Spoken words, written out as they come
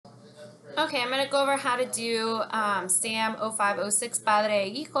Okay, I'm going to go over how to do SAM 0506, padre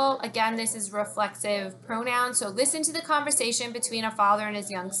e hijo. Again, this is reflexive pronoun. So listen to the conversation between a father and his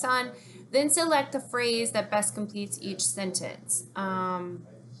young son, then select the phrase that best completes each sentence.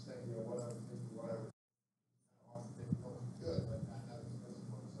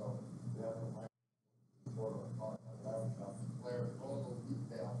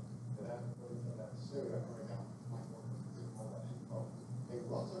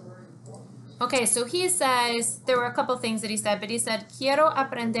 Okay, so he says, there were a couple things that he said, but he said, quiero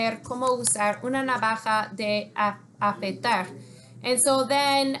aprender cómo usar una navaja de afeitar. And so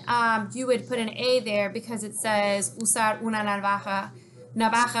then you would put an A there because it says usar una navaja de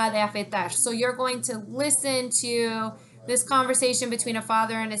afeitar. So you're going to listen to this conversation between a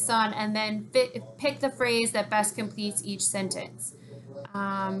father and a son and then pick the phrase that best completes each sentence.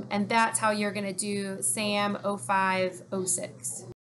 And that's how you're going to do SAM 0506.